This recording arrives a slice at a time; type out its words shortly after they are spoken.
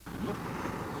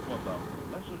the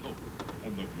blessed hope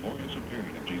and the glorious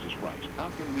appearing of Jesus Christ. How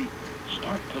can we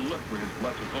start to look for his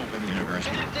blessed hope in the universe?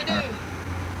 We have to do.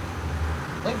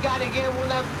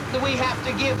 We have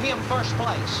to give him first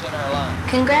place in our life.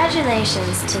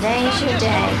 Congratulations, today's your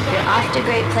day. You're off to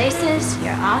great places,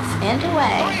 you're off and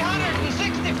away.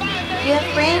 365 days. You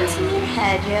have brains in your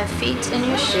head, you have feet in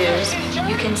your shoes.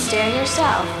 You can steer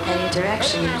yourself any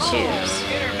direction you choose.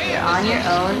 You're on your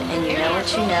own and you know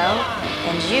what you know,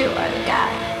 and you are the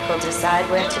guy who'll decide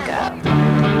where to go.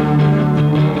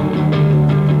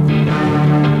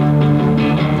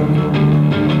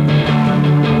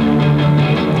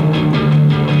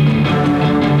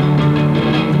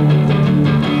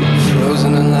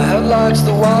 Headlights,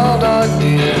 the wild-eyed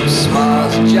deer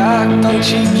smiles jacked on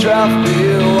cheap draft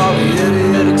beer while the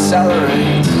idiot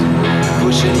accelerates,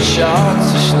 pushing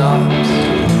shots of schnapps,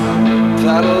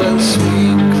 peddling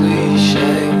sweet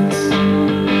cliches.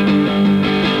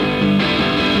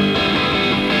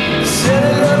 The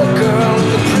silly little girl in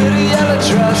the pretty yellow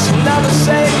dress will never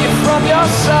save you from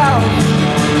yourself.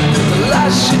 The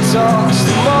less she talks,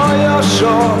 the more you're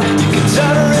sure you can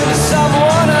turn her into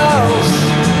someone else.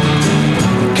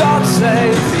 God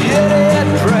save the idiot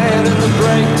brain in the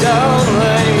breakdown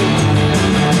lane.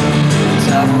 The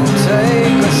devil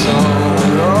take us all,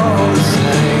 we're all the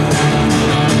same.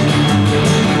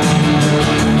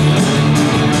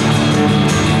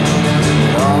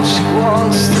 And all she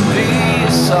wants to be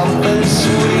is something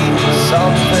sweet,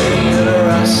 something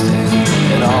interesting.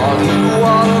 And all you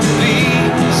wanna be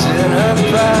is in her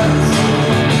pants,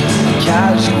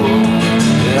 casual.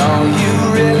 And all you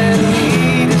really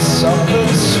need is something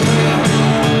sweet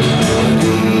and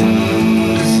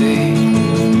easy.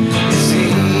 It's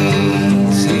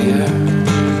easier.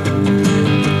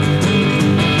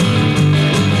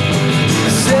 A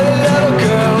silly little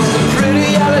girl in a pretty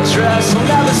yellow dress will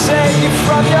never save you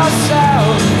from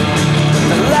yourself.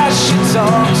 The less she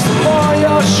talks, the more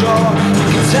you're sure you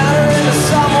can turn her into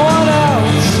someone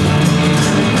else.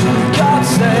 God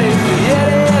save the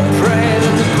idiot brain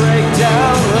in the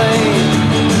breakdown lane.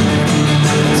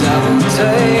 Devil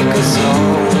take us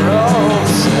all, we're all the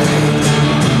same.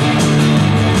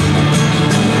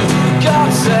 God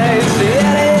save the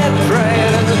idiot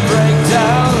brain in the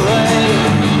breakdown lane.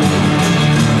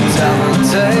 Devil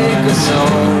take us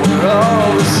all, we're all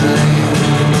the same.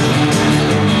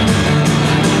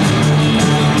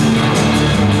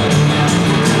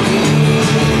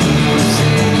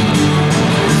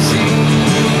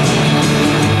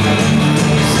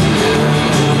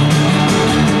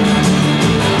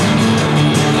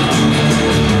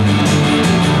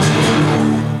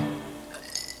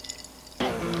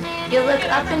 You look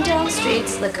up and down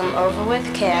streets, look 'em over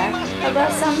with care,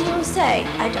 about some who say,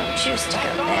 I don't choose to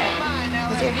go there.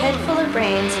 With your head full of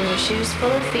brains and your shoes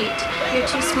full of feet, you're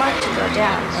too smart to go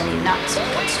down any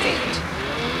not-so-good street.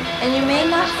 And you may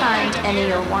not find any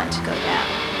you'll want to go down.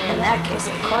 In that case,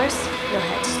 of course, you'll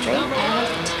head straight out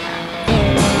of town.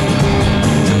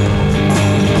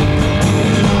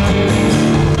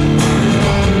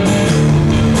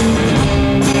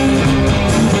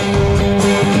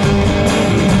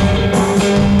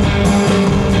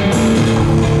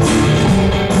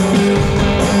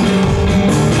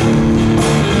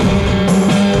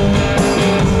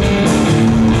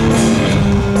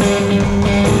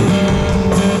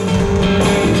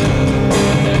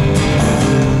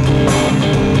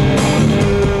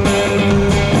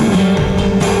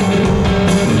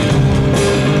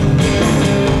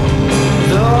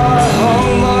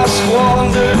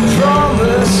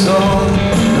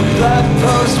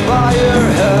 By your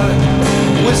head,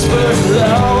 whispered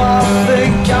low, I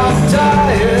think I'm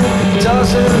dying.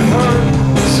 Does it hurt?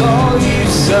 It's all you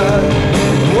said.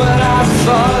 When I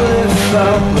finally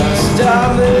felt less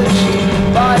damaged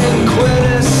by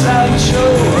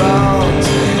quintessential rounds,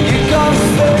 you gone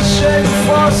fishing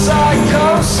for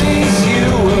psychoses. You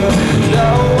were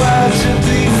nowhere to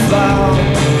be found.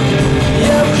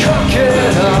 You cook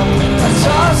it up, I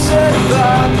toss it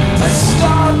back, I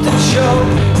start to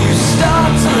choke.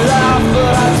 Start to laugh,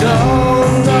 but I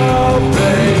don't know,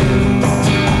 babe.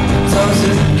 Does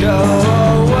it go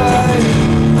away?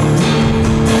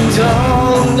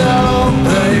 Don't know,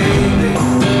 baby.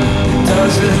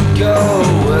 Does it go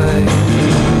away?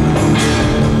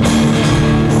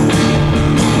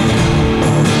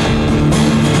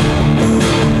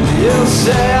 You'll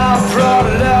say I brought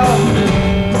it up,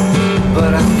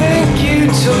 but I think you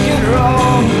took it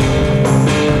wrong.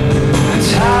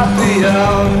 It's happy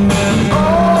hour.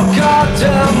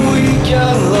 Goddamn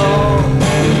weekend long.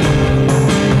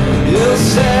 You'll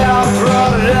say I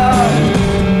brought it up,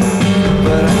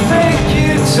 but I think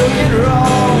you took it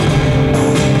wrong.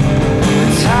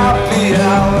 It's how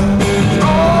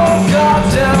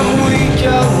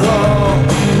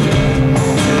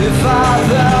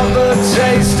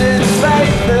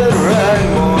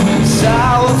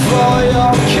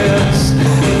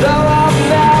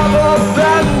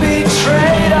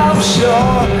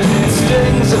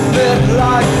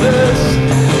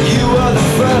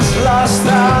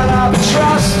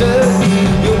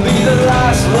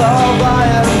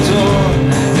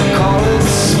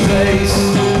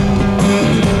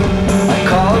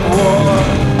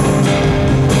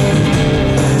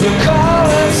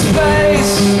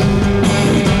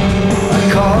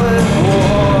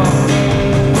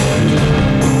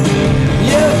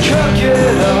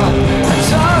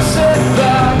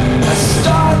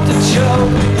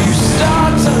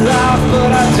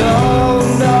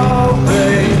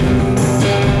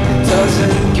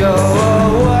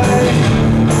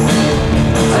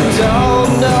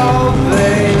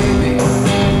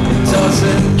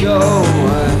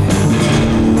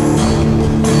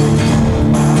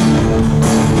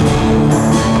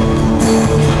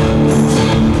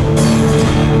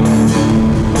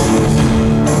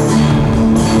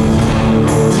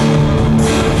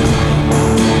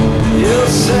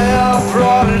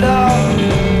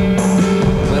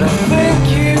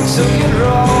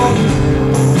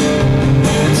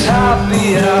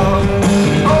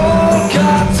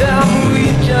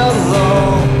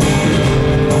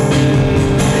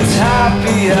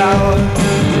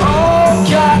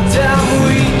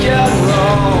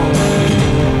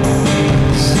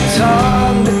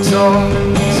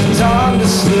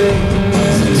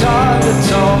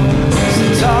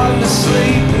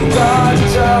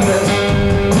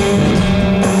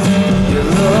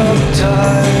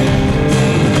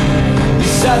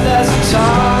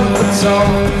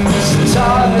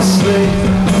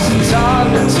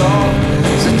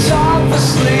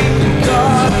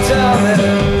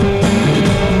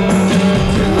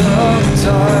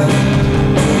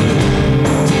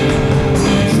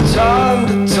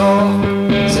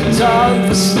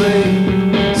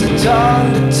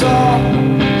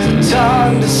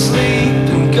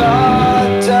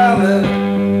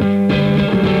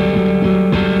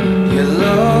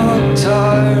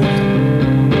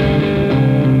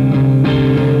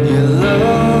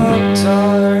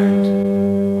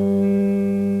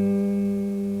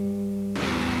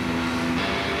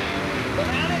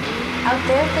Out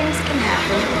there things can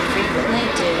happen and frequently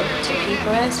do to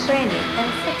people as brainy and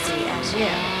footsie as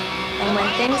you. And when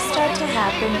things start to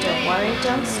happen, don't worry,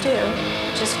 don't stew.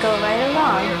 Just go right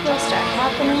along, they'll start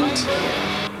happening to you.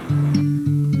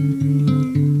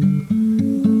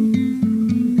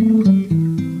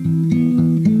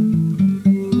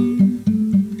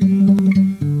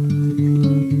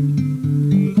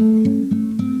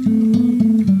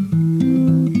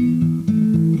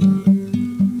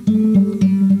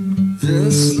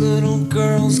 This little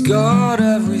girl's got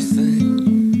everything,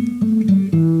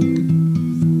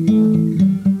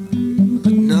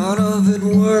 but none of it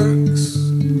works.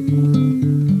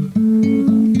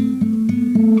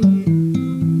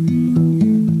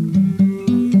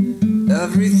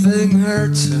 Everything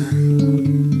hurts her.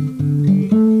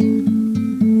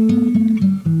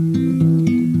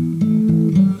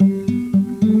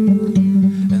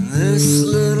 And this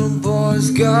little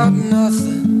boy's got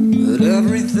nothing, but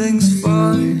everything's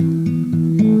fine.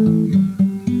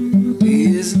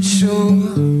 He isn't sure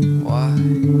why.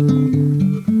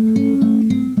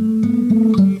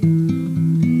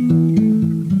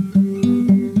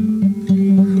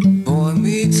 Boy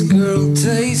meets girl,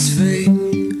 tastes fate,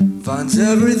 finds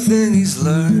everything he's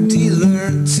learned. He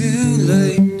learned too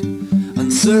late.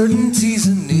 Uncertainty's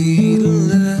a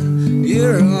needle in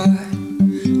your eye.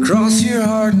 Cross your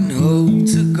heart and hope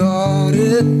to God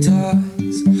it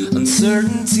dies.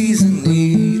 Uncertainty's a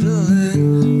needle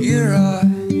in your eye.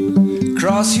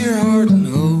 Cross your heart and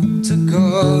hope to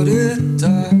God it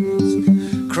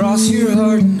dies. Cross your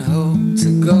heart and hope to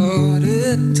God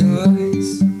it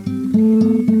dies.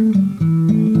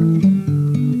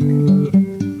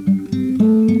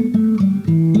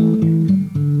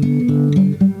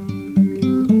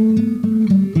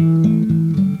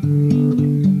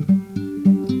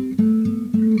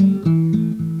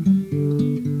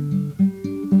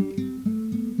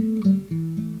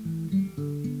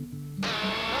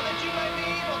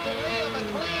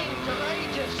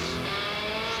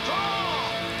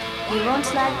 You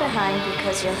won't lag behind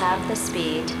because you'll have the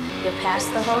speed. You'll pass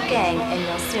the whole gang and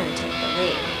you'll soon take the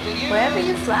lead. Wherever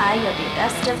you fly, you'll be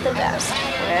best of the best.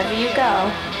 Wherever you go,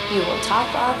 you will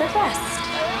top all the rest.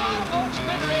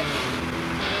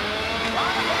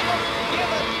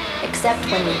 Except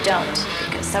when you don't,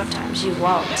 because sometimes you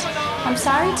won't. I'm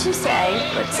sorry to say,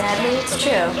 but sadly it's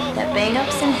true, that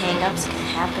bang-ups and hang-ups can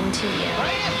happen to you.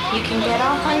 You can get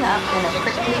all hung up in a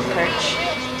prickly perch,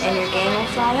 and your game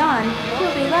will fly on,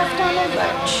 you'll be left on a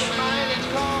lurch.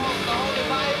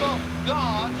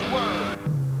 God's word.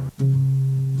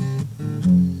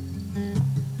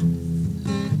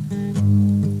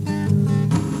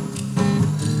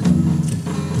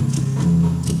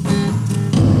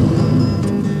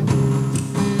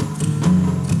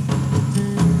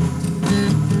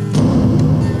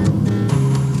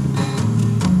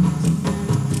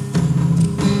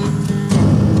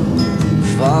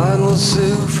 Final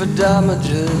sue for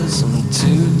damages. I'm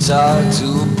too tired to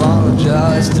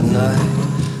apologize tonight.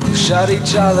 We shut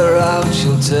each other out.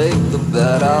 You'll take the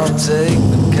bed, I'll take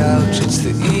the couch. It's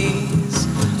the ease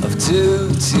of two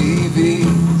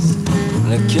TVs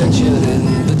and a kitchen in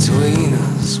between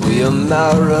us. We are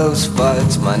Melrose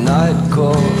fights, my night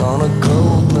court on a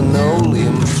cold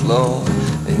linoleum floor.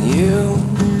 And you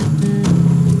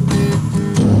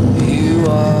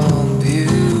are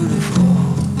beautiful.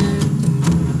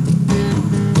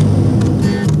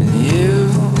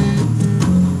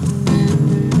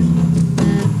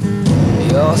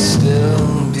 You're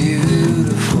still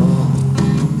beautiful.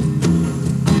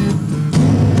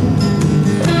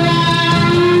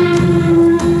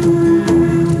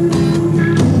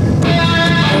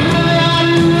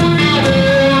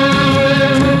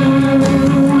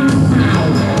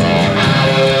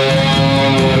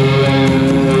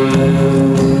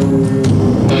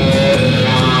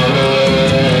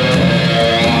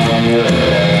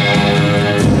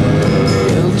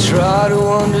 You'll try to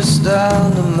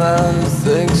understand a man who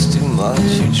thinks too much,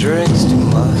 who drinks too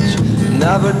much, and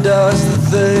never does the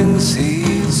things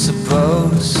he's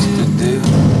supposed to do.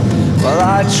 Well,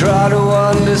 I try to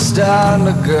understand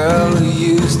a girl who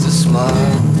used to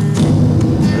smile,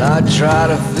 and I try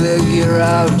to figure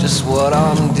out just what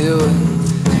I'm doing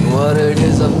and what it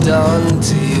is I've done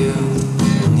to you.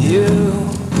 And you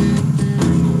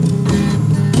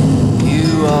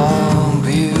are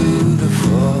beautiful.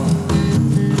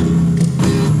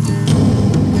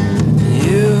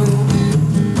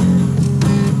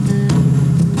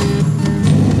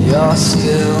 You're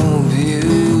still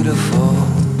beautiful.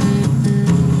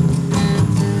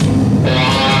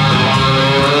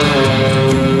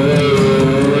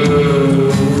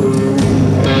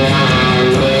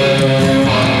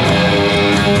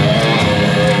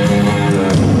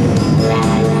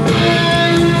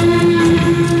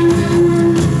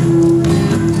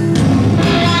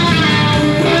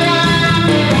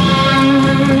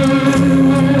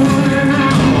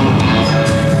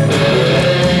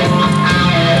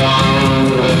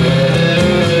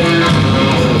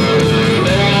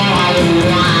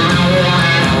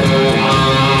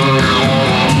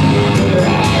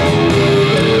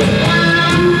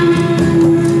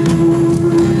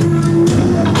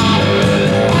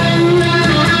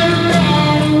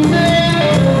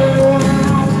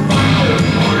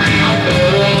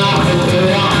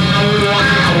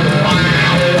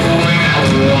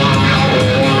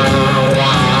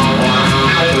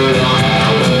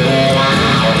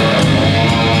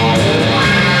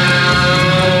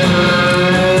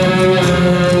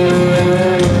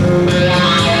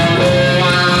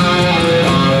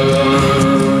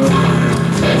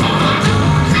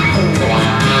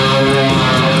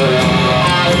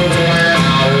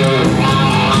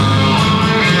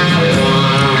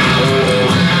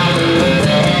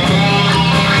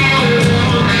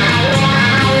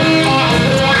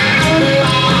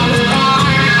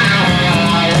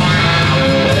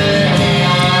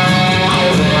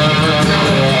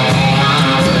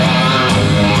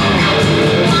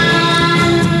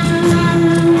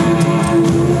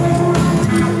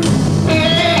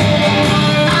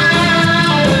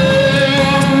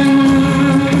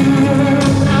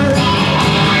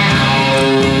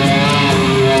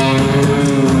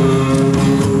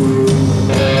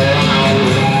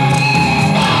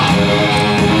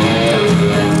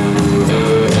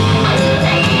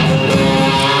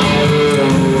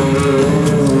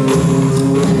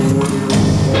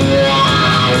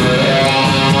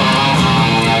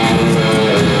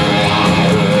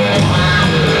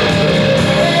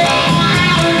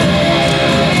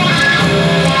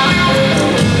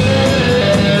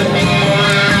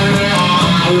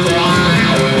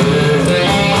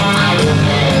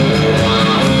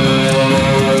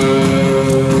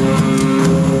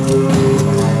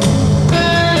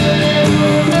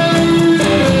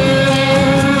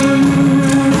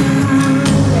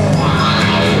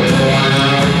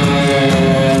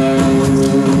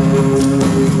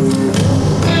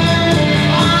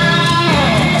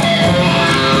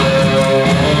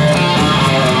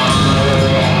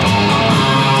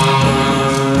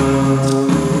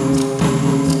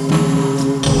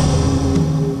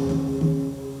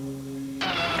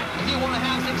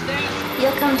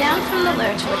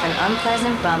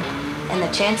 and bump, and the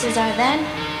chances are then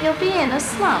you'll be in a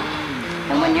slump.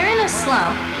 And when you're in a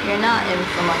slump, you're not in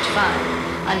for much fun.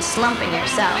 Unslumping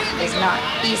yourself is not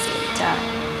easily done.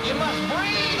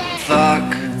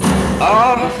 Fuck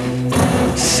off,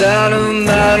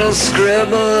 sentimental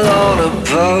scribble on a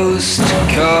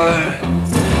postcard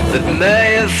that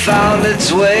may have found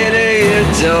its way to your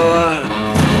door.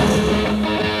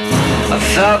 I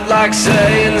felt like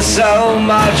saying so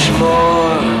much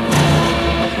more,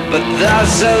 but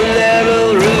there's so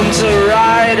little room to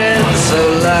write in, so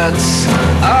let's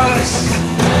us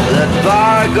let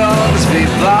bygones be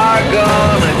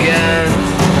bygone again.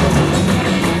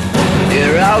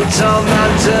 Your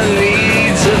automata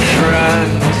needs a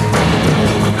friend,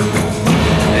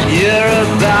 and you're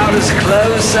about as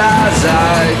close as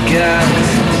I get.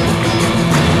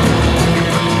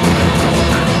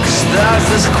 There's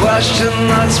this question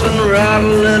that's been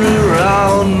rattling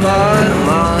around my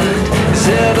mind. Is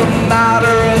it a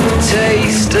matter of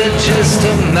taste or just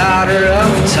a matter of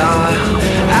time?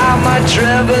 Am I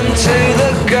driven to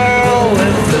the girl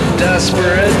with the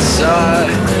desperate sigh?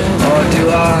 Or do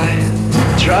I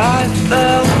drive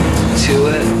them to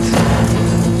it?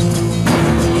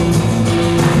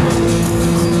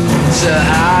 To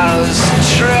house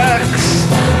tricks,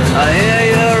 I hear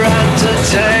you're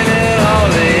entertaining all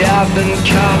the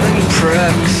up-and-coming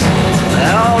pricks. I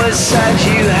always said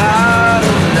you had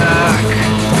a knack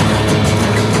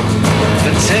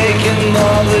for taking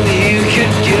more than you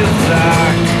could give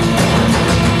back.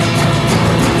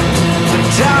 But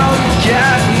don't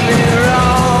get me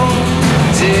wrong,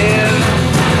 dear,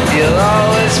 you'll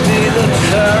always be the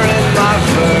purr in my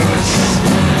verse,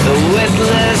 the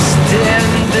witless din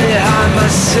behind my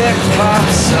sick pop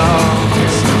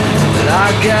songs. And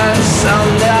I guess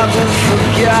I'll never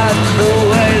forget the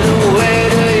way the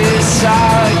weight of your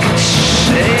side could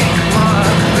shake my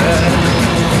head.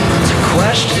 It's a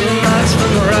question that's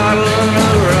been rattling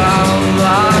around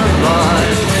my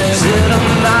mind. Is it a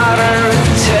matter of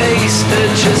taste or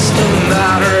just a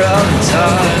matter of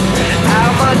time?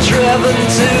 Am I driven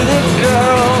to the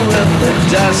girl with the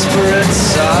desperate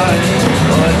side?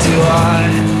 Or do I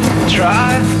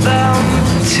drive them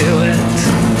to it?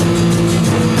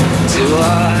 Do I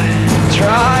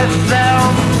drive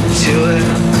them to it?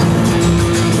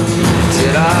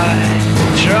 Did I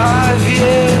drive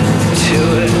you to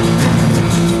it?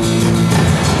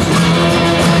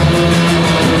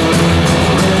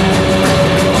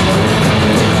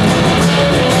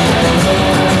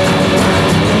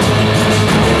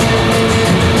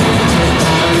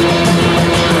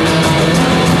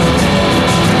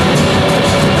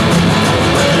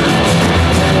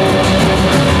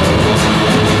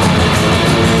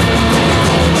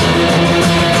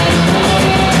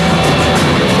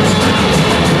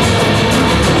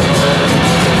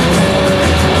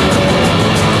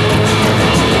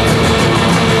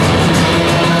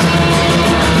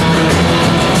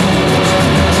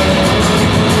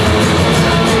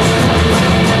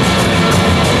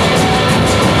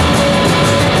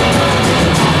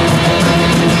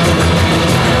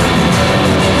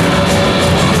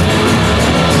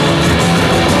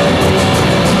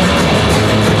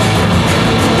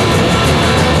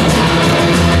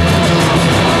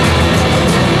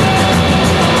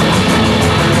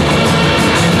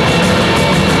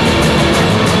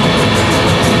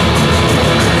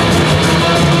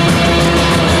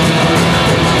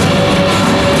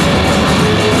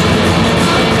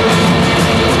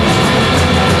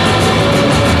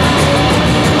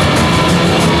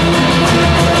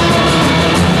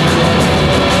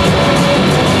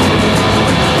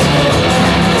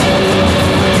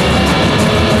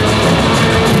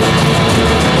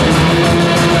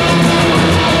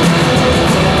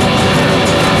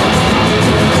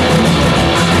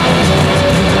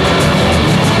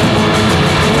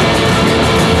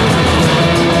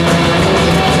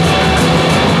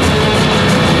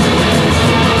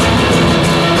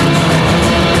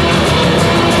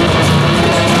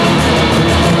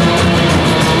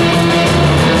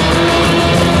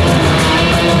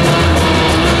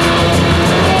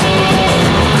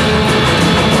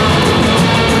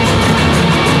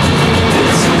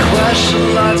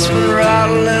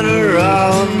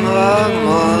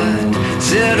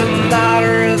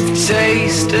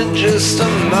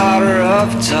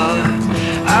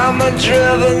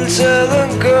 Driven to the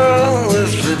girl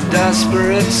with the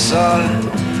desperate side,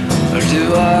 or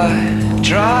do I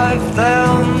drive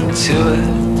them to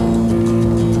it?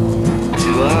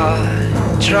 Do I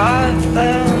drive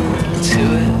them to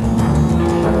it?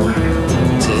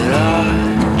 Did I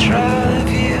drive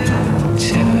you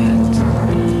to it?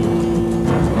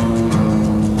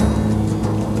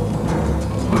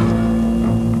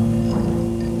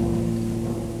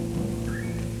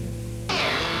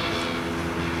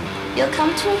 You'll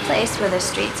come to a place where the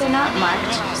streets are not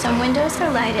marked, some windows are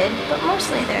lighted, but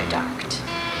mostly they're darked.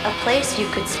 A place you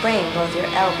could sprain both your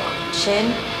elbow and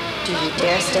chin. Do you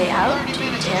dare stay out? Do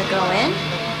you dare go in?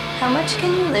 How much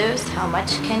can you lose? How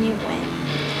much can you win?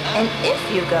 And if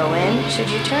you go in, should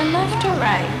you turn left or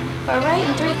right? Or right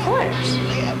and 3/4?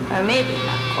 Or maybe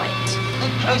not quite.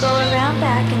 Or go around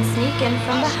back and sneak in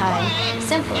from behind.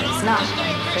 Simple as not what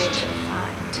I'm afraid you'll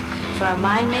find. For a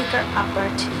mind maker upper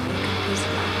to make up his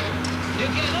mind. You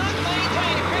cannot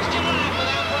maintain a Christian life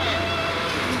without prayer.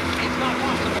 It's not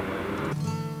possible.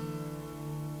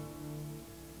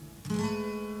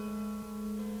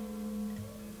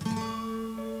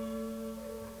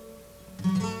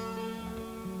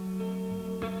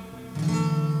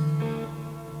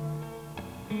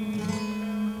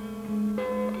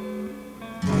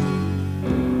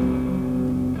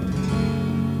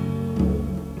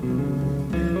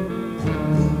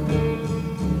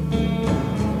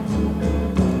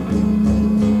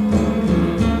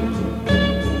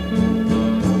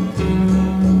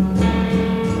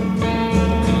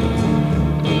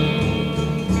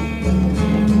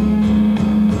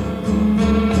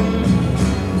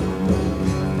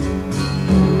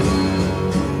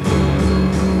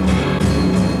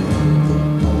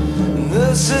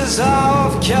 This is how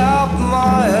I've kept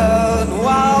my head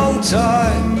wound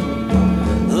tight,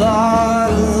 lie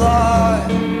to lie,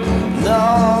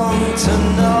 numb to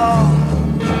numb,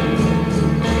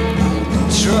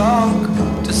 drunk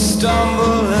to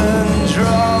stumbling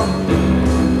drunk.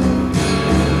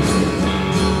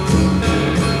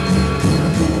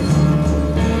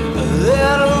 A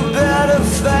little bit of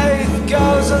faith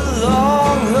goes a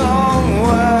long, long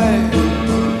way,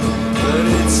 but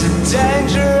it's a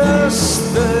dangerous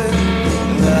thing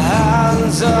in the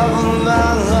hands of a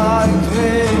man like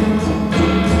me.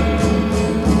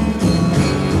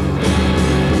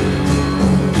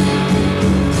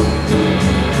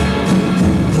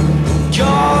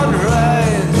 God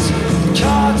reigns,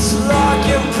 cuts like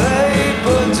your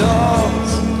paper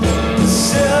dolls,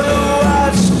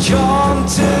 silhouettes come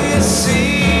till you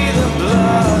see the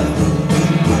blood.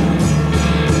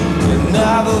 You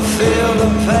never feel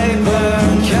the paper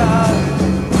cut.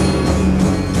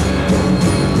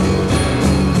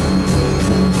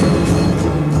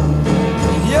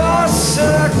 You're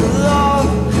sick love,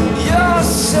 you're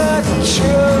sick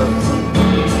truth.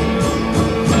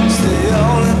 It's the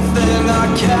only thing I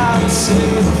can't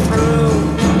see through.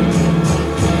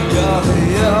 You're the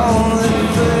only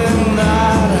thing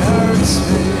that hurts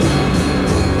me.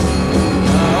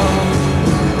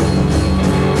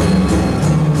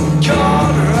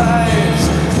 God raised,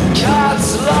 cats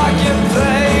like your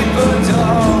paper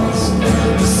dolls,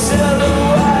 the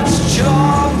silhouettes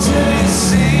charm till you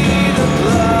see the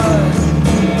blood.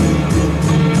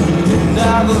 You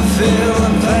never feel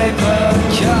the paper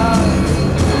cut.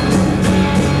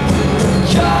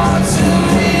 Cards in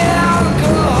the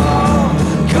alcohol,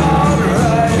 God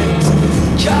raised,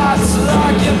 cats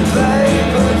like your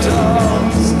paper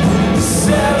dolls, the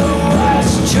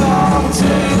silhouettes charm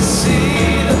till you see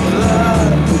the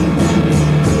blood.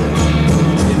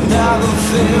 You never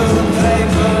feel the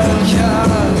paper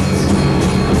cut.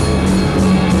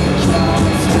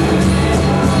 Cards in the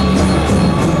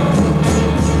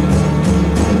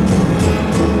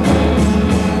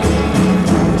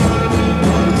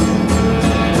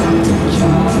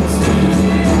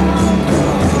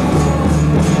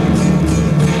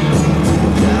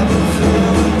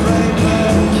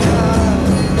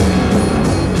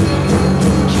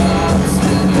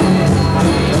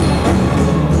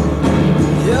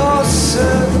You're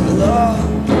sick love,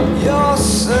 you're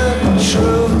sick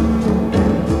truth.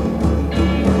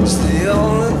 It's the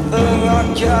only thing I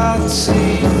can't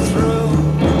see through.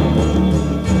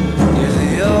 You're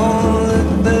the only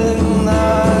thing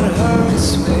that hurts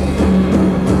me.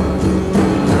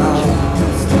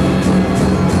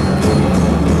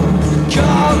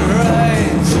 God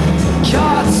reigns,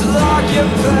 cuts like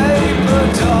your paper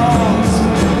dolls,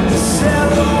 the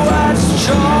silhouettes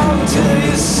charm till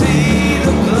you see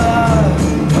the blood.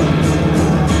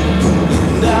 You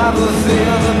never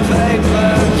feel the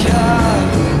paper cut.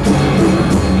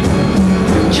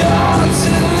 Cards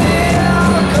in the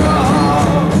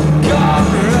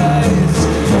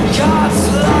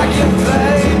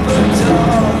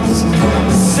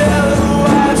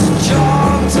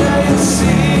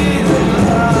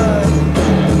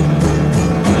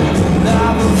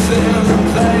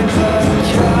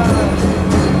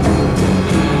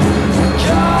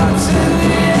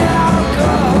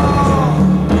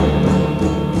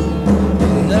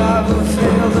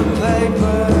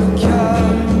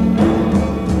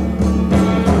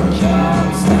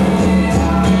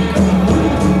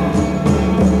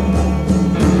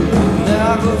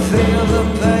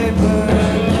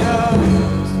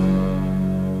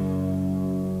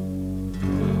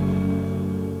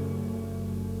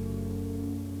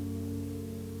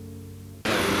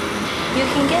You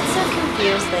can get so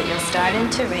confused that you'll start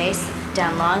into race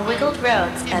down long wiggled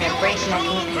roads at a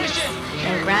breaknecking pace,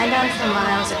 and grind on for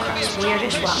miles across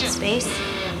weirdish wild space,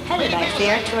 headed I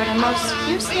fear toward a most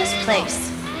useless place,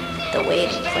 the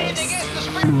waiting place.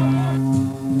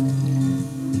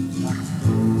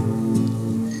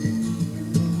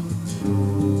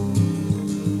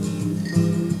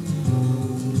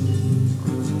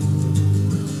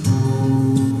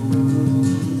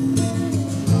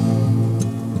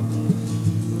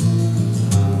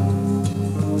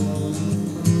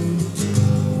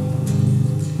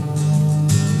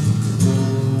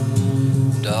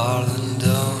 Darling,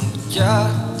 don't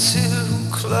get too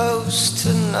close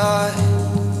tonight,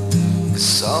 'cause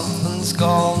something's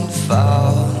gone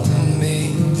foul in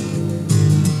me.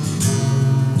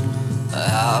 I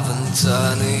haven't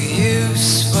any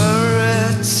use for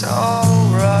it,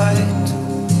 alright.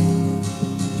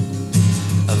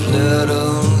 I've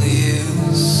little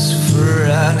use for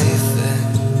anything.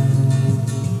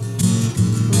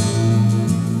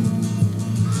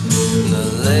 The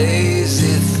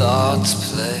lazy thoughts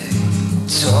play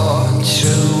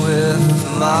torture with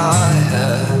my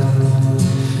head,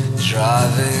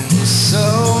 driving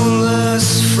soulless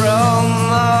from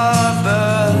my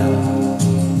bed.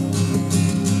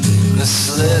 The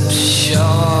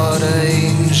slipshod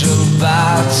angel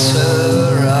bats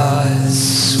her eyes,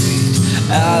 sweet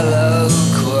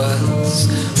eloquence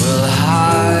will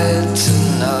hide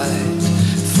tonight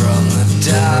from the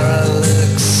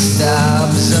derelict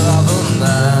stabs of a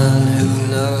man who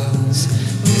knows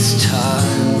his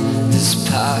time has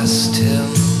passed him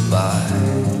by.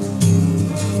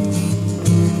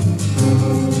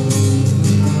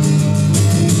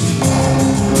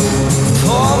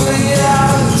 Pour me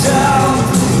out down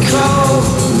the cold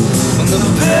when the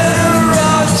bitter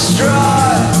runs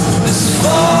dry. This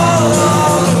fall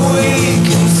on weak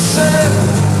and sick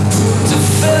to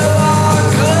fill our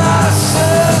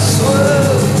glasses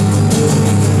with.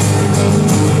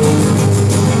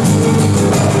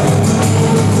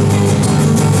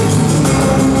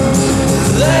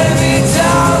 Lay me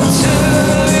down to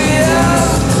the end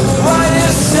while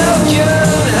your silken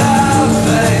hair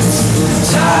paints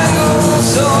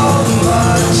tangles on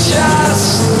my chest.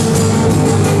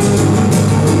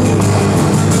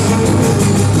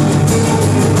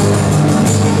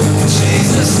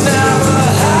 Jesus never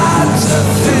had to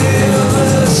feel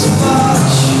this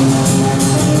much.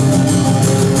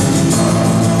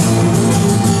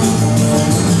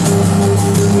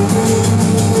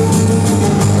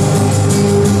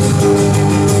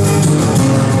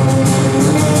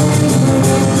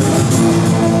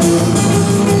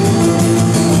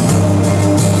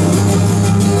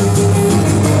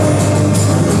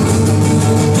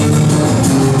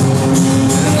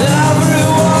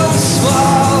 Everyone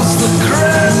smiles, the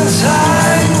grins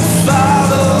hang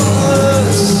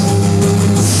fathomless,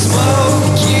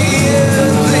 smoky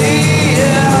in the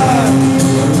air.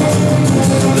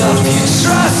 The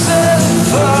putrescent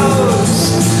foes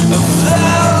of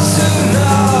those who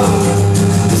know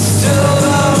still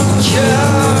don't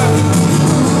care.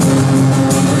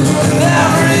 And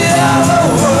every other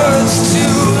word's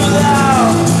too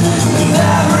loud, and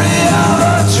every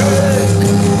other trick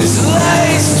is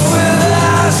laced with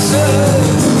acid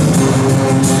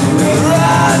and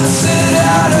rancid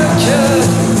etiquette.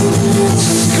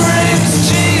 Screams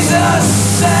Jesus,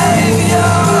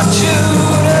 Savior,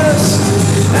 Judas,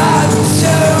 and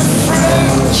two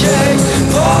fruitcake.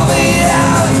 Pour me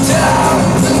out down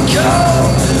the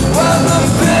cold when the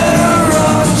bitter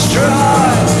runs dry.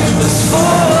 This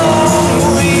forlorn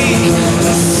weak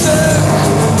and sick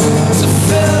to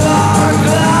fill our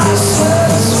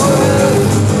glasses with.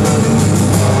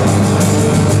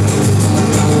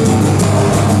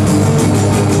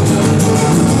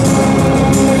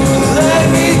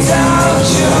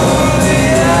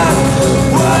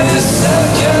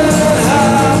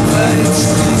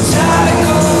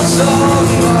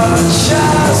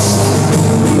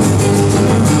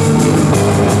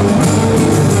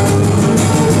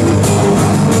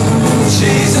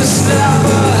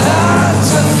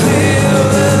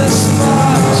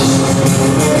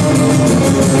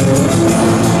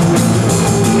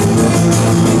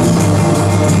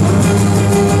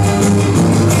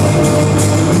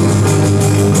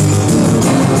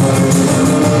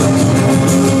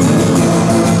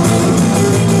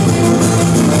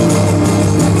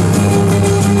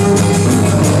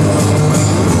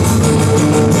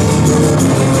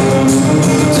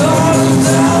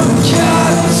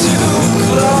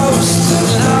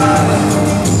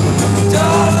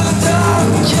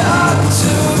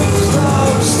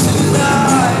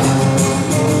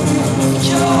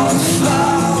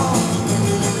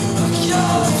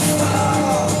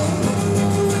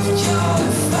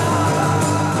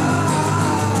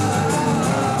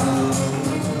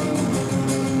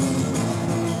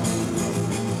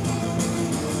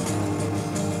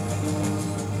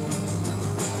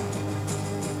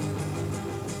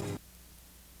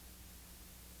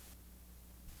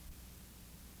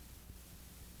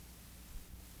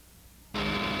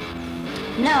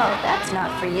 no, that's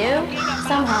not for you.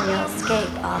 Somehow you'll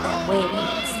escape all that waiting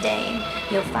and staying.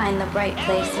 You'll find the bright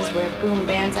places where boom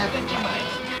bands are playing.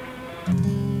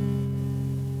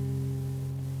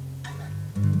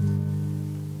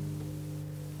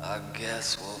 I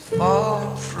guess we'll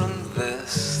fall from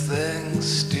this thing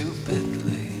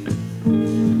stupidly.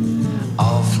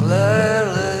 All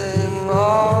flailing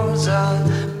arms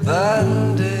and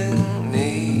bending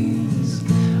knees,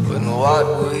 when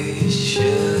what we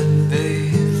should be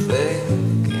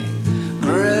thinking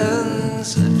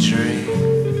grins a dream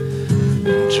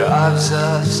and drives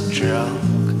us drunk.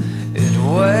 It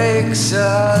wakes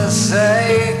us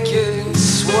aching,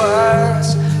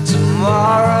 swears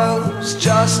tomorrow's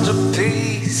just a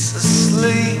piece of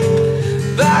sleep,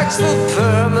 begs the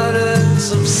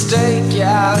permanence of steak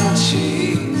and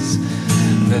cheese,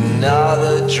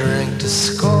 another drink to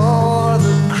score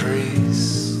the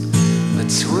crease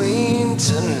between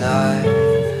tonight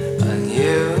and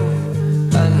you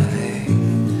and me,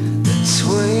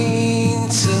 between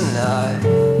tonight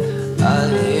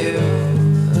and you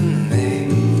and me.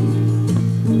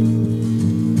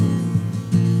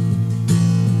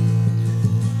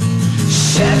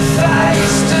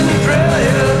 Shit-faced and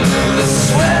brilliant, the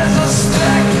swizzle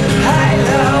stick,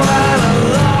 halo and a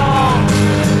long,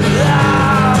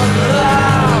 loud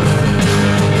laugh.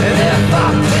 And if I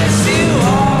piss you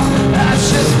off, that's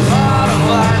just part of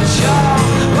my job.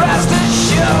 Rest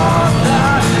assured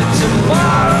that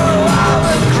tomorrow I'll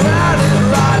regret it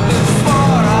right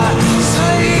before I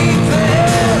sleep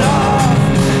it off.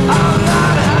 I'm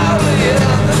not holier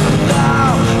than thou,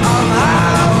 I'm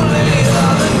holier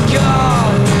than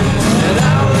God. And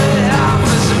only half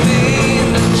as mean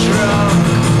and drunk,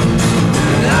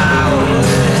 and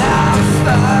only half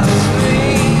as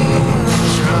mean and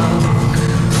drunk.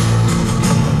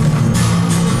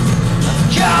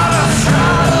 Got a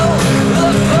throttle, the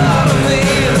part of me,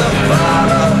 the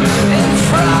bottle in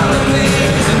front of me,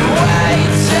 and way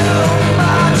too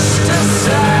much to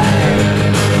say.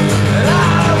 And I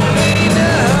don't mean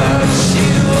to hurt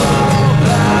you all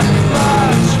that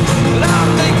much, but I'm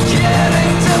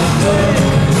beginning to think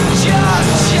you're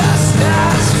just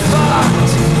as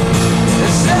fucked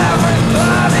as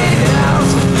everybody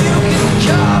else. You can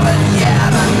call it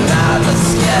yet another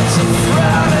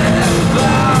schizophrenic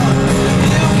bout.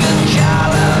 You can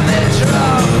color me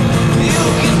drunk, you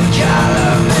can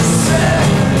color me sick,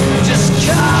 just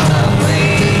color me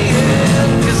in,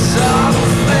 'cause I'm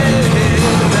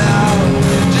fading out.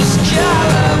 Just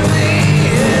color me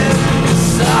in,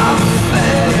 'cause I'm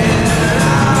fading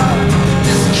out.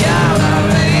 Just color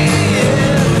me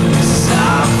in, 'cause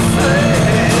I'm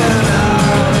fading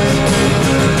out.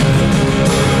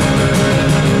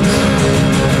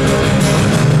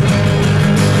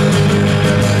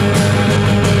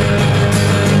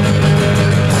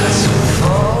 As we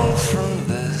fall from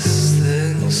this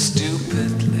thing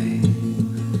stupidly,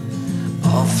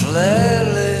 all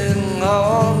flailing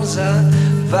arms and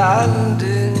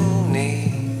bending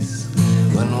knees,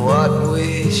 when what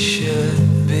we should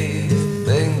be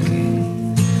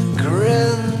thinking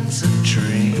grins a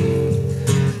dream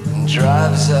and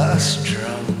drives us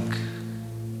drunk.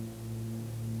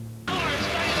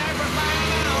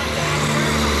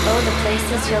 Oh, the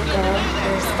places you'll go.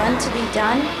 There's fun to be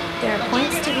done. There are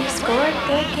points to be scored.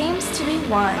 There are games to be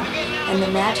won. And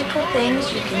the magical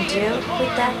things you can do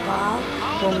with that ball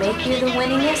will make you the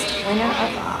winningest winner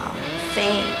of all.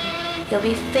 Fame. You'll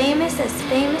be famous as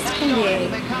famous can be.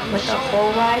 With the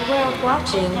whole wide world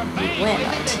watching you win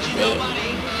on TV.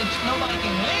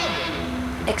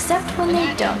 Except when they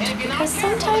don't, because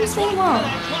sometimes they won't.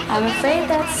 I'm afraid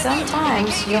that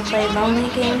sometimes you'll play lonely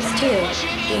games too.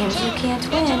 Games you can't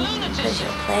win, because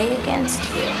you'll play against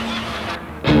you.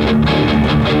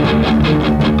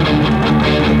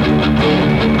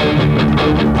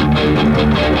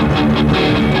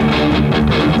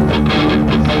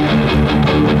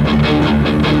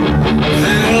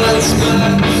 Let's go.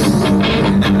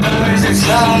 It buries its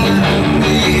heart in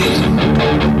me.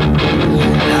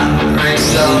 Now it breaks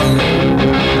down.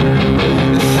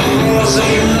 It falls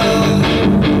in love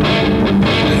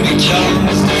and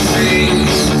becomes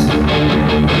disease.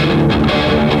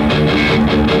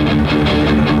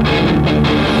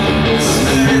 The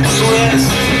spirit's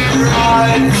west,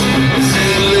 right,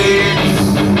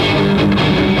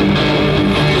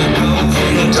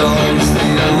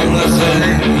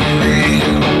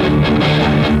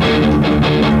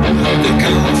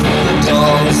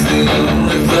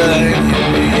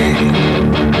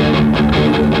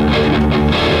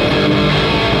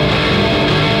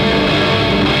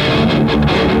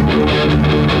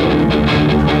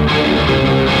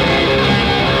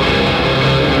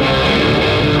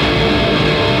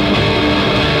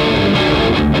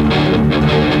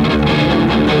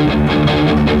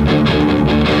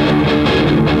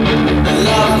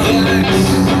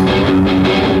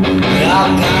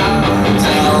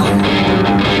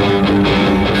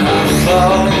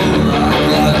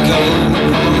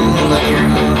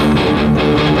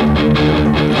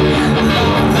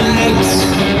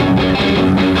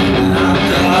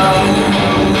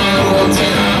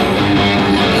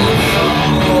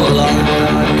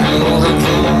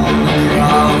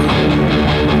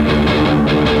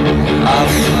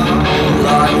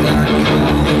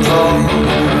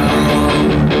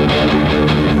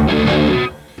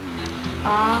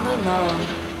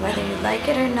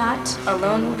 that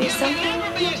alone will be something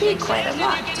you'll be quite a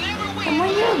lot. And when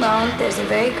you're alone, there's a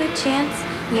very good chance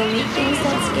you'll meet things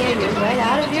that scare you right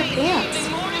out of your pants.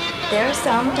 There are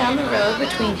some down the road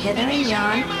between hither and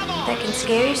yon that can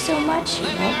scare you so much you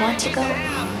won't want to go.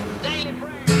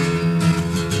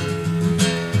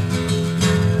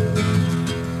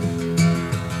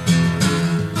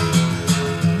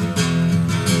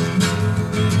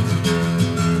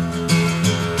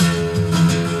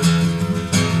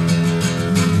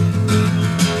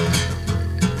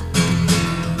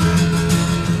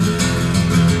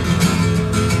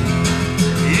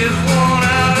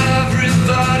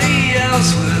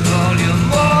 With all your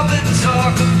morbid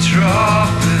talk of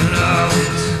dropping out,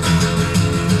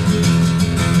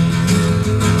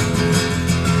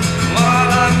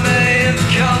 while I may have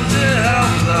come to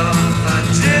help, love, I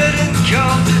didn't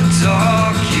come to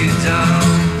talk you down.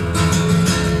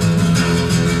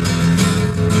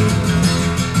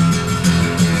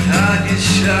 Had your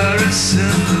share of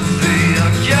sympathy, I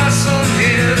guess I'm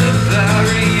here to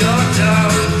bury your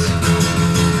doubt.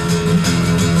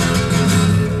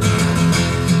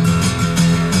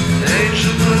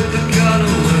 Put the gun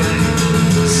away.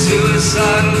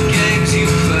 Suicidal games you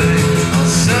play all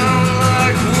sound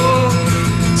like war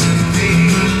to me.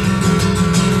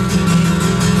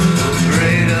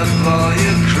 Afraid of all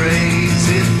your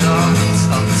crazy thoughts,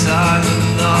 I'll tie the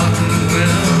knot and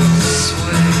we'll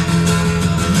swing.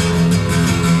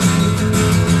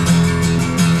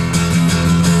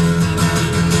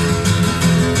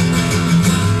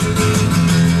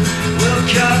 We'll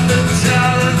cut the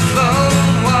telephone.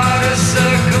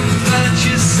 Circumvent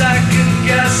your second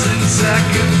guessing,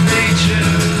 second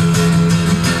nature.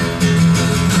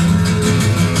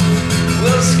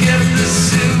 We'll skip the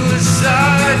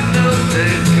suicide note.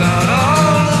 They've got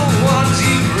all the ones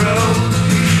you wrote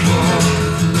before.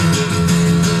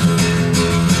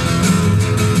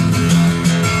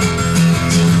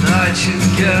 Tonight you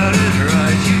got it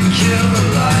right. You kill the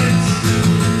lights.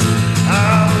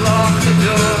 I'll lock the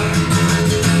door.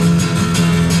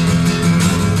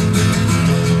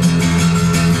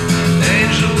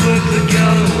 Put the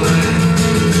gun away.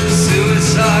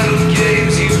 Suicidal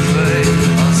games you play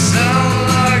all sound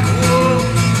like war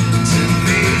to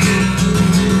me.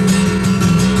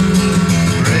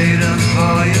 Prayed up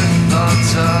all your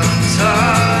thoughts, I'm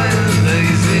tired,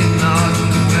 lazy, not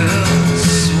will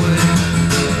swing.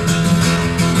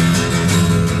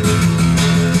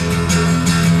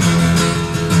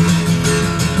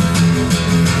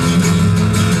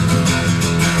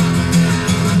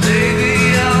 Baby,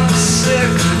 I'm sick.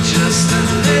 Just a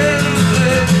little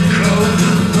bit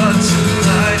colder, but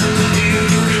tonight you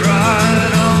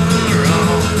cried on the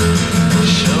wrong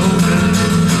shoulder.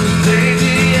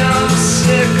 Baby, I'm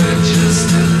sick of just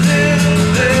a little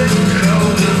bit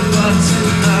colder, but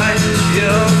tonight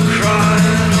you're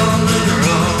crying on the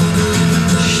wrong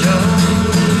shoulder.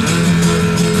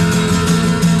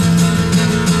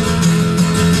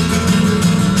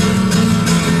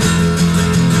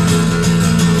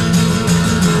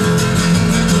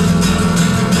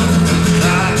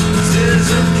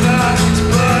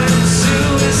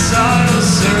 Suicidal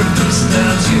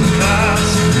circumstance you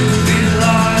passed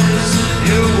belies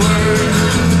your word.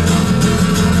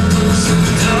 So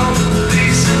don't be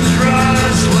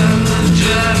surprised when the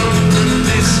gentleman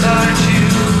beside you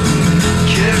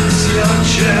kicks your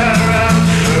chair out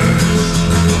first.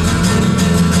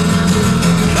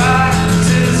 Fact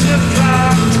is a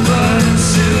fact, but in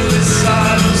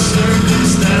suicidal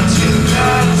circumstance you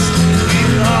passed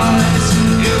belies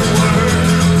your word.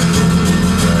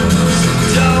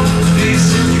 Don't be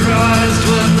surprised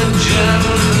when the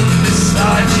gentleman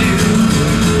beside you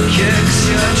kicks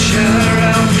your chair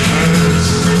out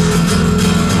first.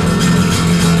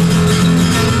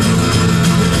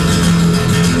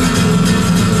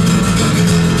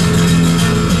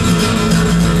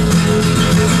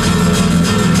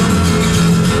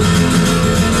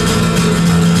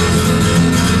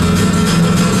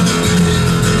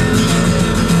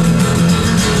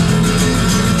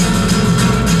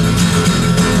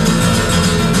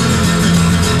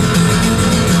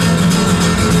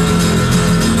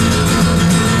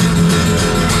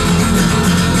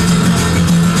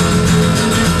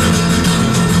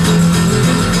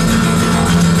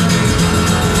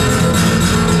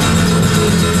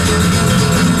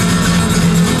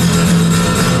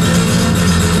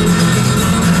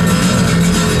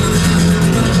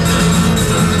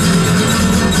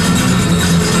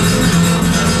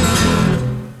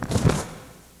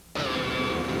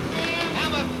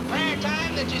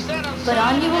 But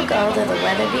on you will go, though the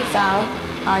weather be foul.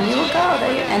 On you will go,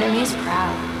 though your enemies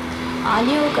prowl. On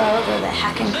you will go, though the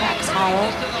hacking cracks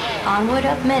howl. Onward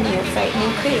up many a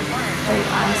frightening creek, where your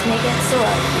arms may get sore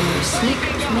and your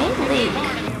sneakers may leak.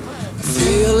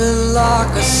 Feeling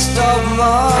like I stubbed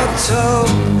my toe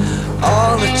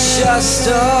on a chest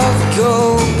of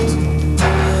gold.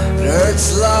 It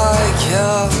hurts like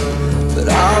hell, but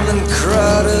I'm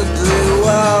incredibly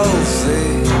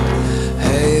wealthy.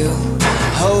 Hail,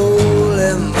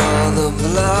 Holy Mother,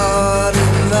 Bloody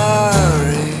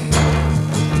Mary.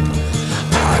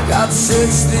 I got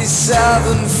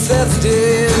 67.50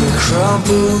 in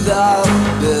crumpled up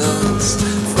bills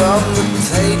from the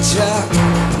paycheck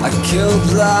I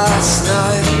killed last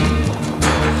night.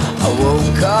 I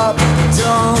woke up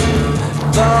dumb,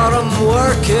 but I'm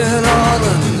working on a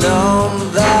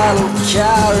numb that'll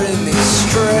carry me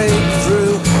straight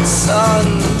through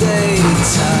Sunday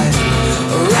tide.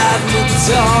 Red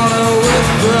Madonna with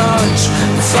brunch,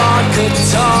 vodka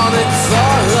tonic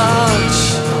for lunch.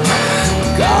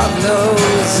 God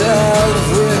knows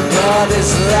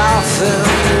everybody's laughing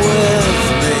with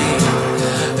me.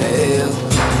 Hail,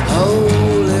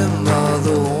 Holy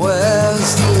Mother,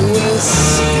 where's the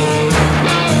whiskey?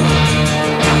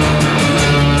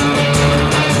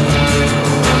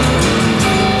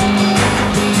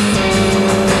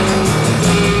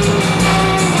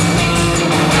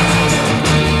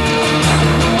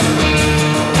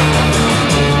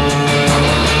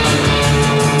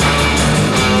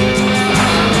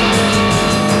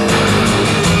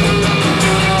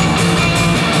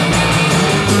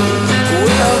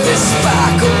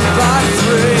 Sparkled by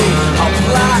 3, I'm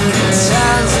black and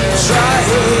tans and dry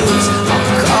heaves. I'll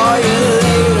call you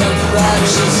later, but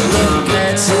just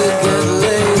looking to get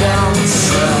laid on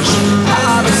fresh.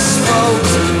 Out of smoke,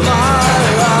 my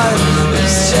life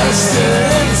is just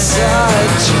an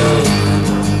inside joke.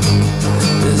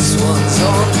 This one's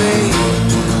on me,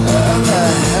 where the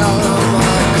hell am I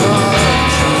going?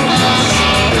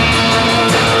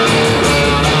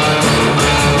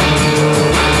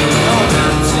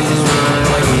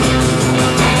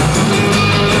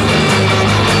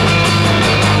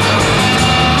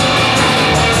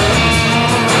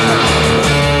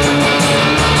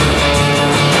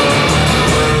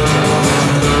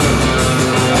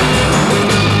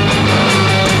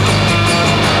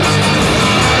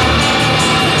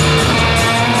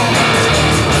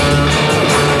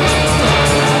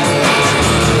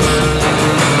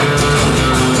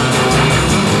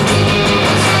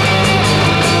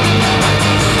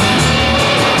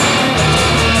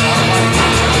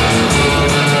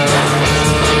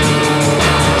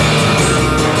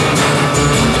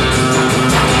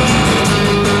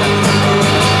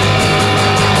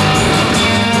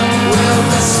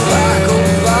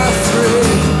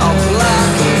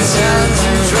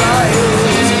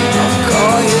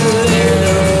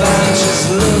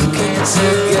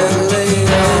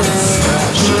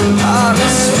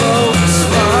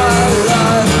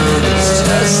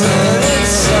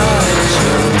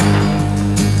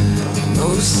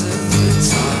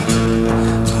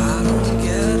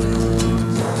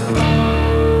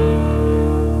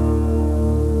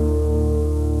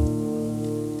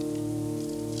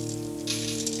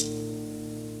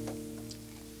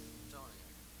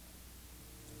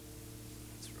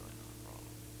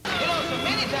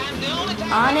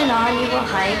 On and on you will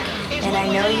hike, and I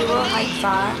know you will hike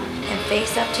far, and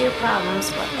face up to your problems,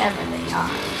 whatever they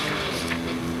are.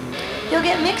 You'll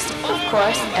get mixed up, of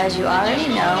course, as you already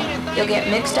know. You'll get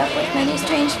mixed up with many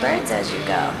strange birds as you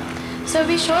go. So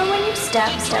be sure when you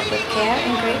step with care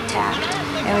and great tact,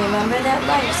 and remember that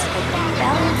life's a great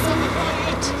balancing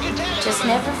act. Just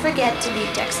never forget to be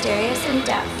dexterous and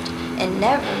deft, and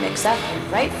never mix up your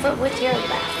right foot with your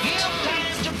left.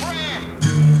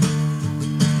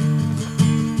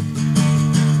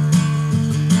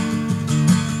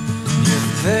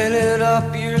 Painted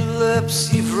up your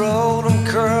lips, you've rolled and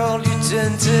curled your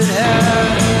tinted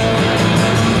hair.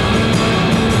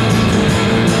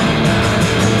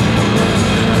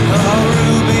 Oh,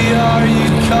 Ruby, are you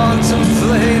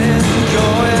contemplating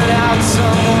going out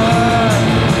somewhere?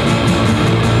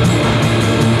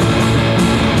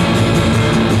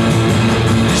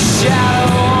 The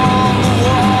shadow on the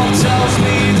wall tells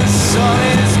me the sun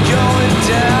is going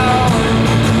down.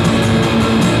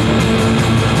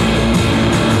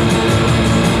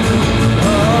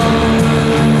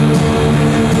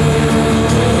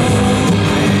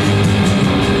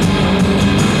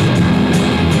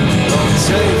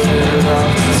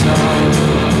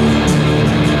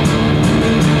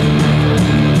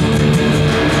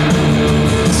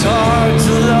 It's hard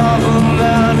to love a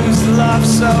man whose life's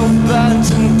so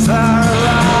bent and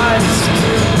paralyzed.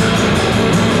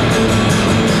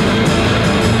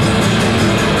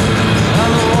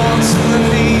 And the wants and the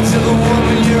needs of a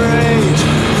woman you're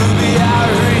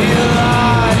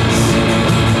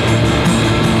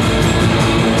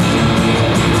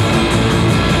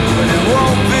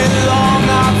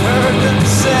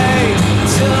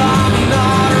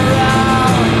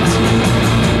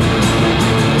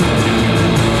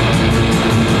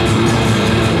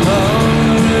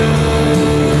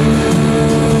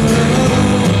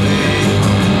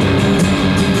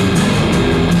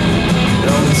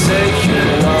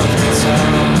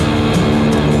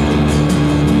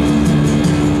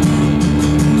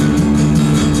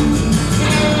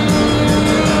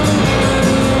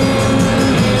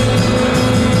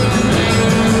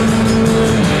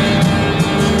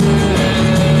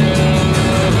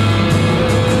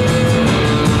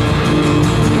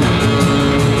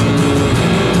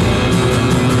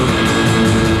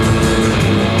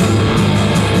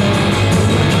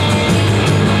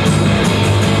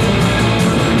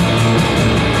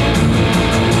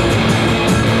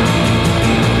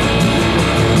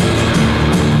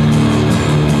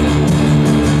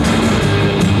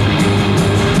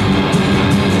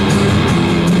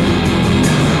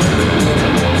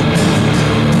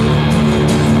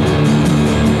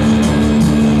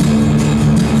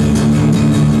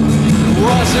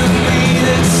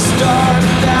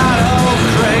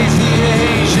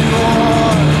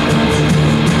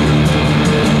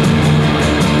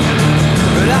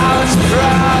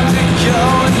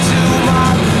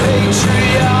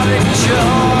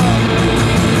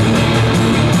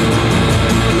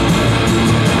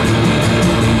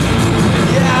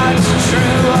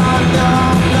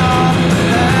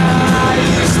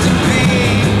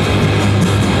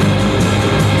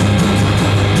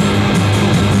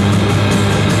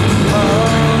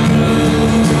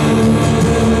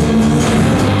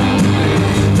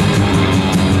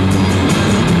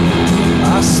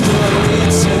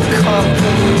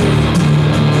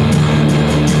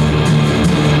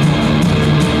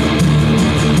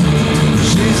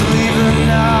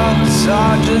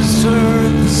just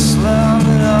heard the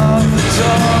slamming of the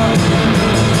door.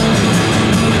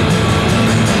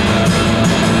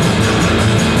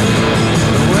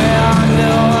 The way I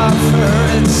know I've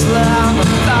heard it slam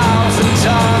 1,000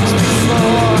 times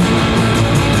before.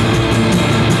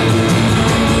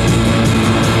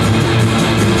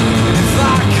 If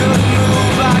I could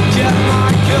move, I'd get my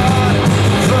gun,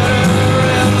 put her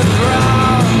in the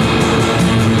ground.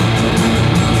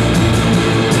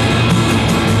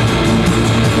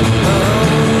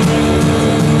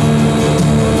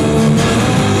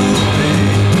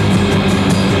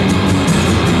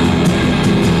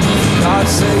 God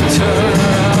say turn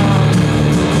around.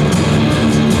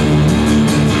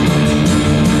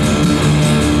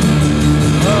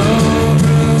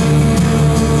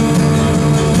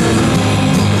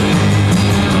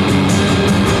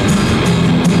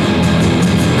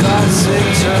 God say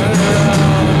turn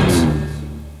around.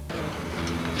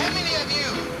 How many of you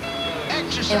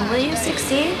exercise? And will you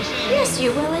succeed? Yes, you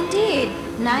will indeed.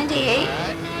 98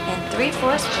 and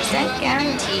 3/4%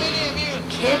 guaranteed.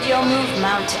 Kid, you'll move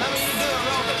mountains.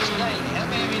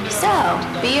 So,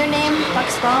 be your name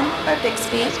Buxbaum or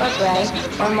Bixby or Bray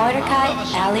or Mordecai,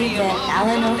 Alley, Van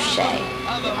Allen, O'Shea.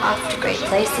 Off to great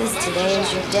places, today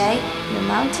is your day. Your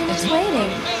mountain is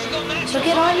waiting. So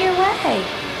get on your way.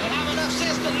 We have enough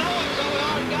sense to know it, so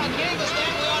God gave us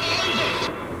that, we ought to use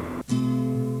it.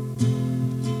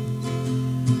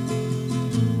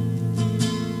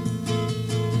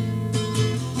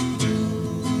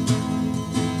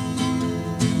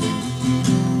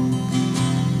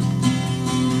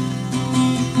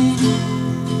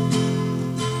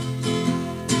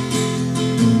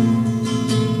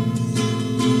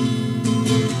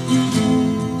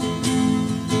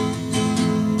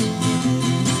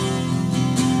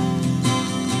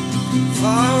 If I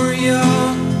were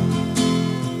young,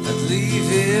 I'd leave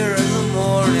here in the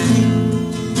morning.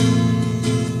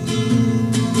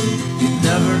 You'd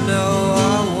never know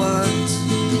I went.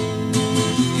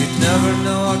 You'd never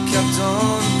know I kept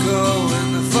on going.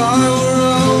 If I were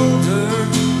older,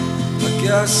 I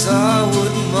guess I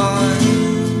wouldn't mind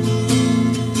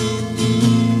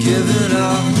giving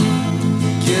up,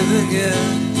 giving in,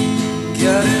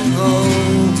 getting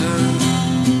older.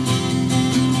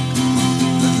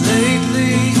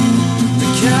 Lately, the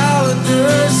calendar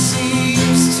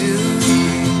seems to be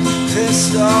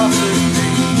pissed off at me.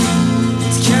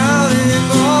 It's counting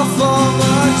off all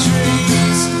my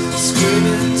dreams,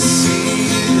 screaming, see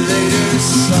you later,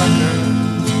 sucker.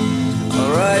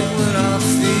 Alright when I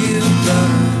feel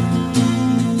better.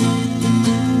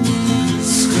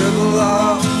 Scribble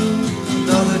off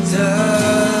another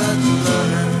dead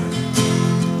letter.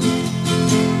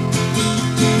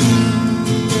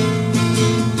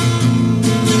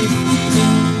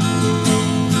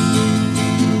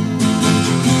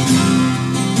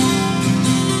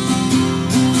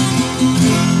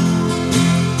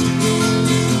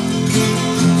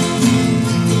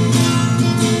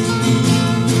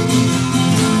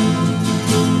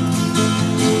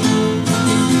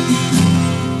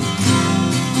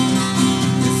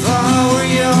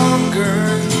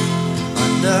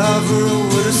 Never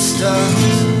would have stepped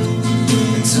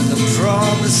into the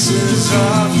promises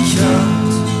I've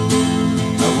kept.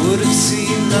 I would have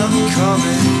seen them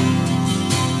coming.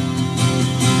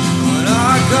 When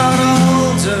I got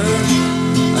older,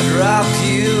 I'd wrap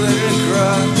you in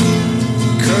regret.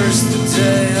 Curse the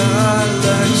day I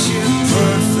let your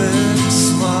perfect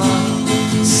smile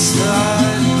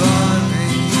slide by me.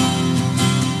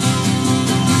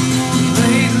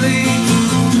 Lately,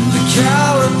 the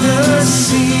calendar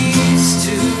seems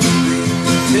to be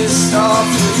pissed off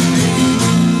with me.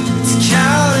 It's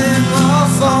counting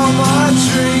off all my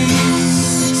dreams,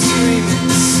 screaming,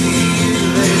 see you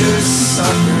later,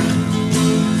 sucker.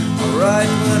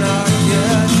 Alright when I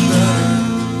get better.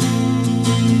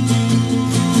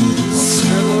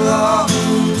 Scribble off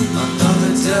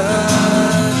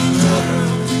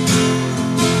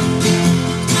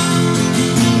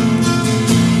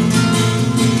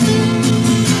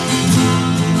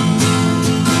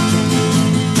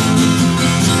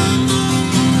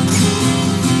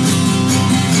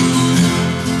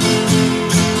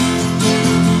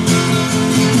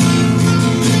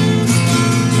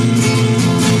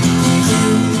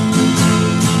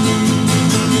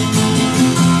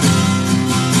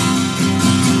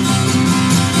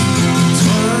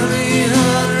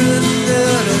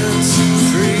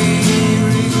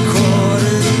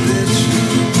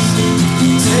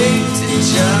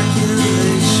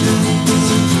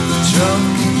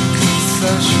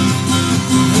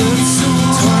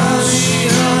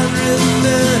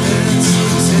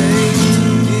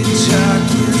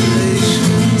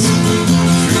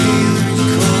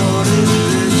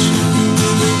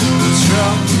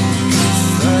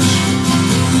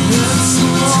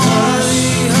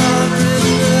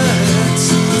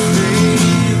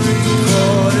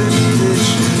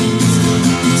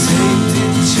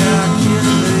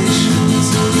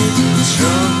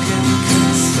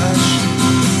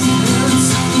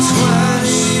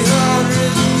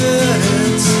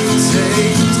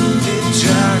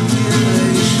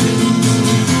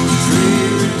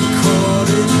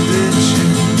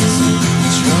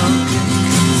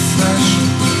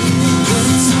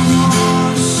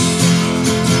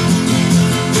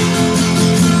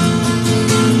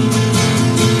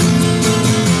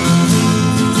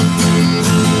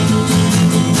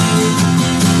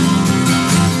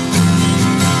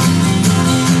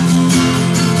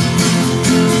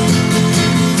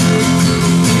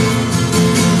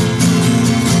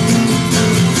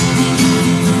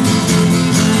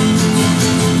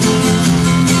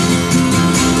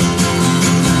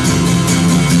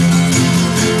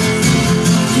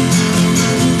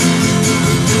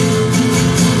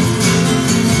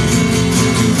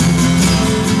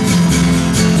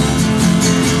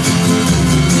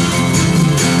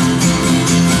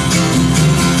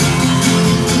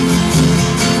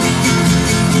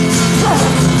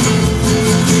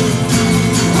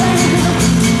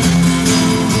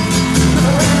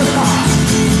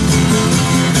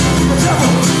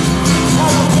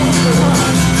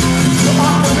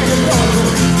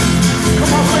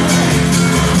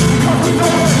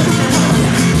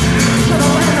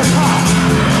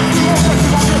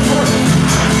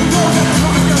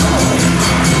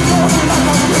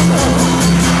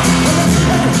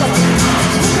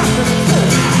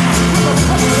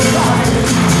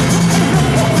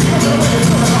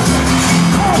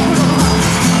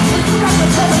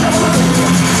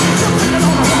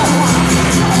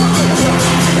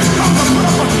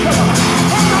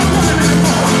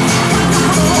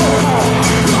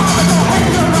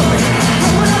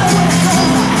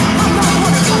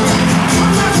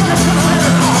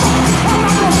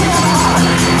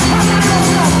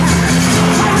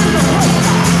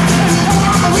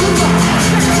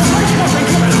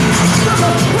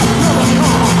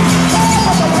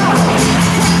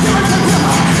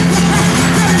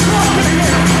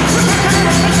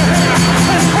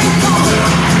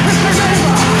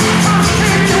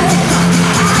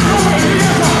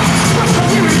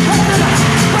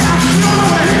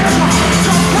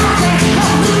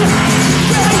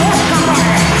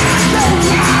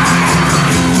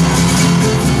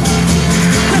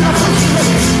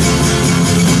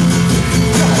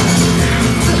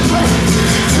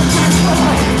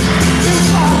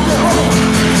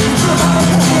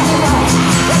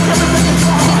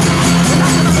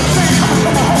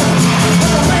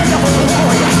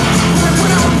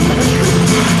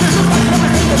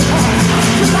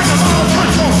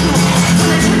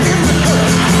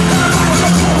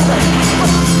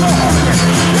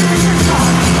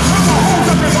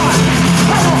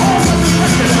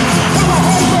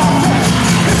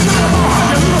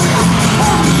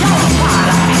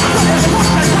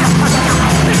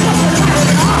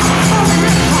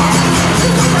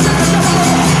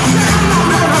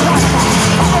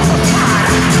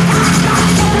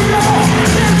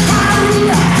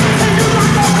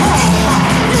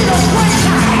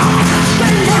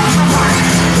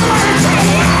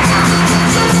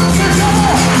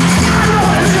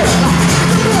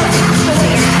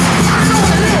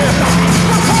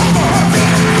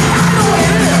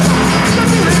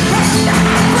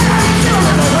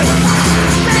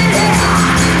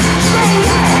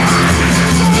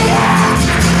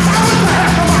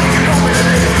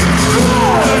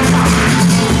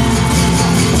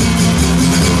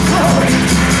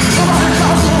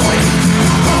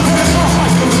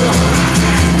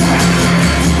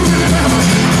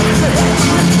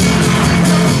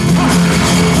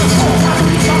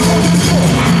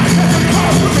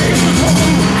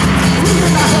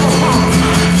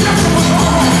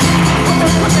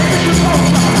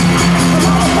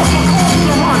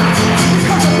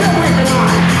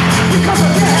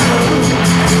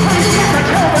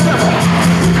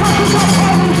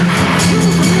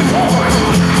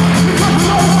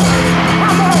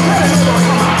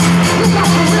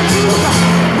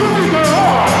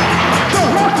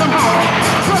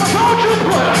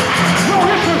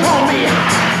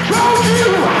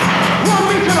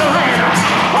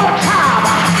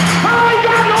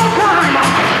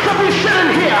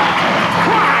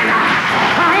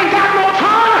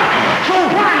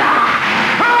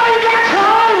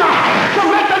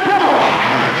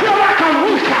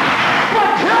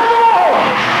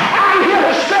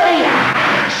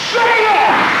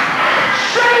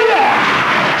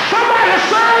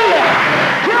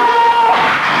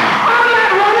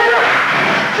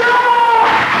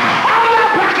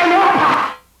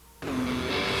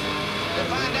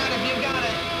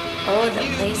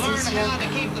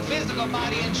the physical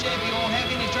body in shape, you won't have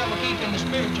any trouble keeping the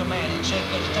spiritual man in shape,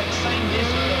 because it takes the same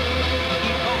discipline to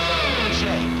keep both of them in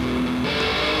shape.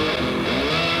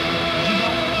 You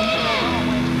don't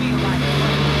always feel like it.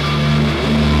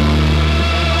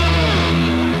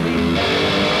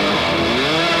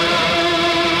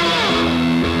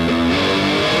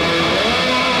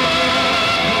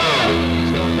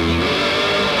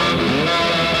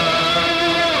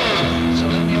 So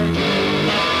let me urge you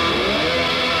now.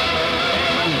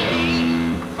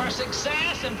 For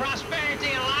success and prosperity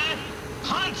in life,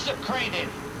 consecrated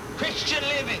Christian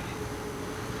living.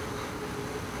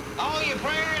 All your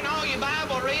prayer and all your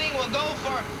Bible reading will go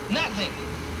for nothing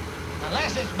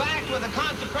unless it's backed with a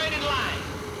consecrated life.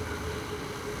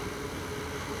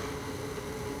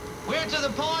 We're to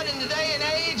the point in the day and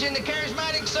age in the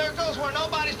charismatic circles where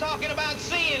nobody's talking about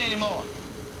sin anymore.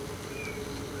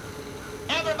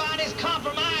 Everybody's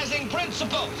compromising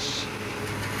principles.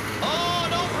 Oh,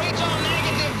 don't preach on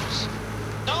negatives.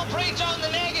 Don't preach on the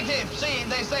negative. See,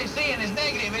 they say sin is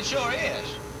negative. It sure is.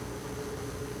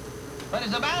 But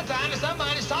it's about time that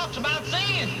somebody talks about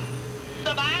sin.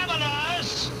 The Bible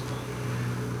does.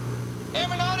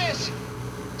 Ever notice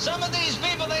some of these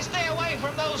people, they stay away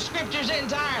from those scriptures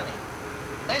entirely.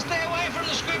 They stay away from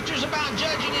the scriptures about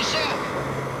judging yourself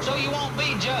so you won't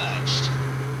be judged.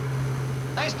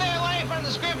 They stay away from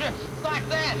the scripture like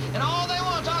that, and all they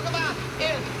want to talk about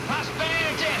is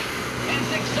prosperity and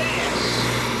success.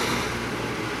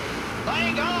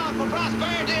 Thank God for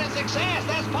prosperity and success.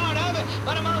 That's part of it.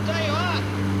 But I'm going to tell you what,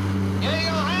 you ain't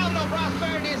going to have no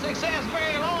prosperity and success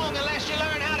very long unless you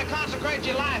learn how to consecrate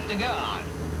your life to God.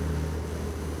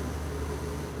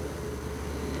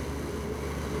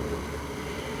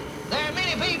 There are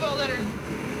many people that are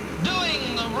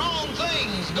doing the wrong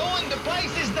things, going to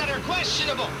places that are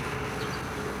questionable.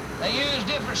 They use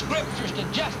different scriptures to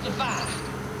justify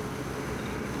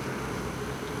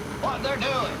what they're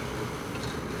doing.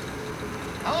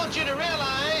 I want you to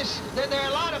realize that there are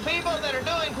a lot of people that are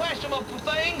doing questionable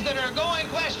things, that are going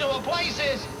questionable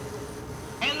places,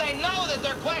 and they know that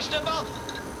they're questionable.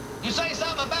 You say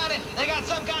something about it, they got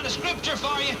some kind of scripture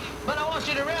for you, but I want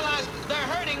you to realize they're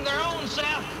hurting their own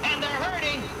self, and they're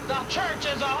hurting the church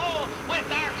as a whole with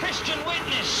their Christian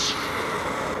witness.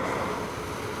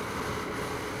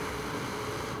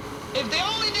 If the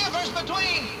only difference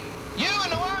between you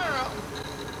and the world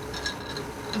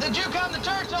is that you come to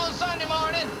church on Sunday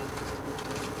morning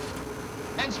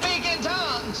and speak in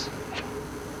tongues,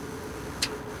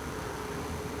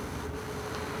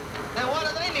 then what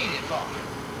do they need it for?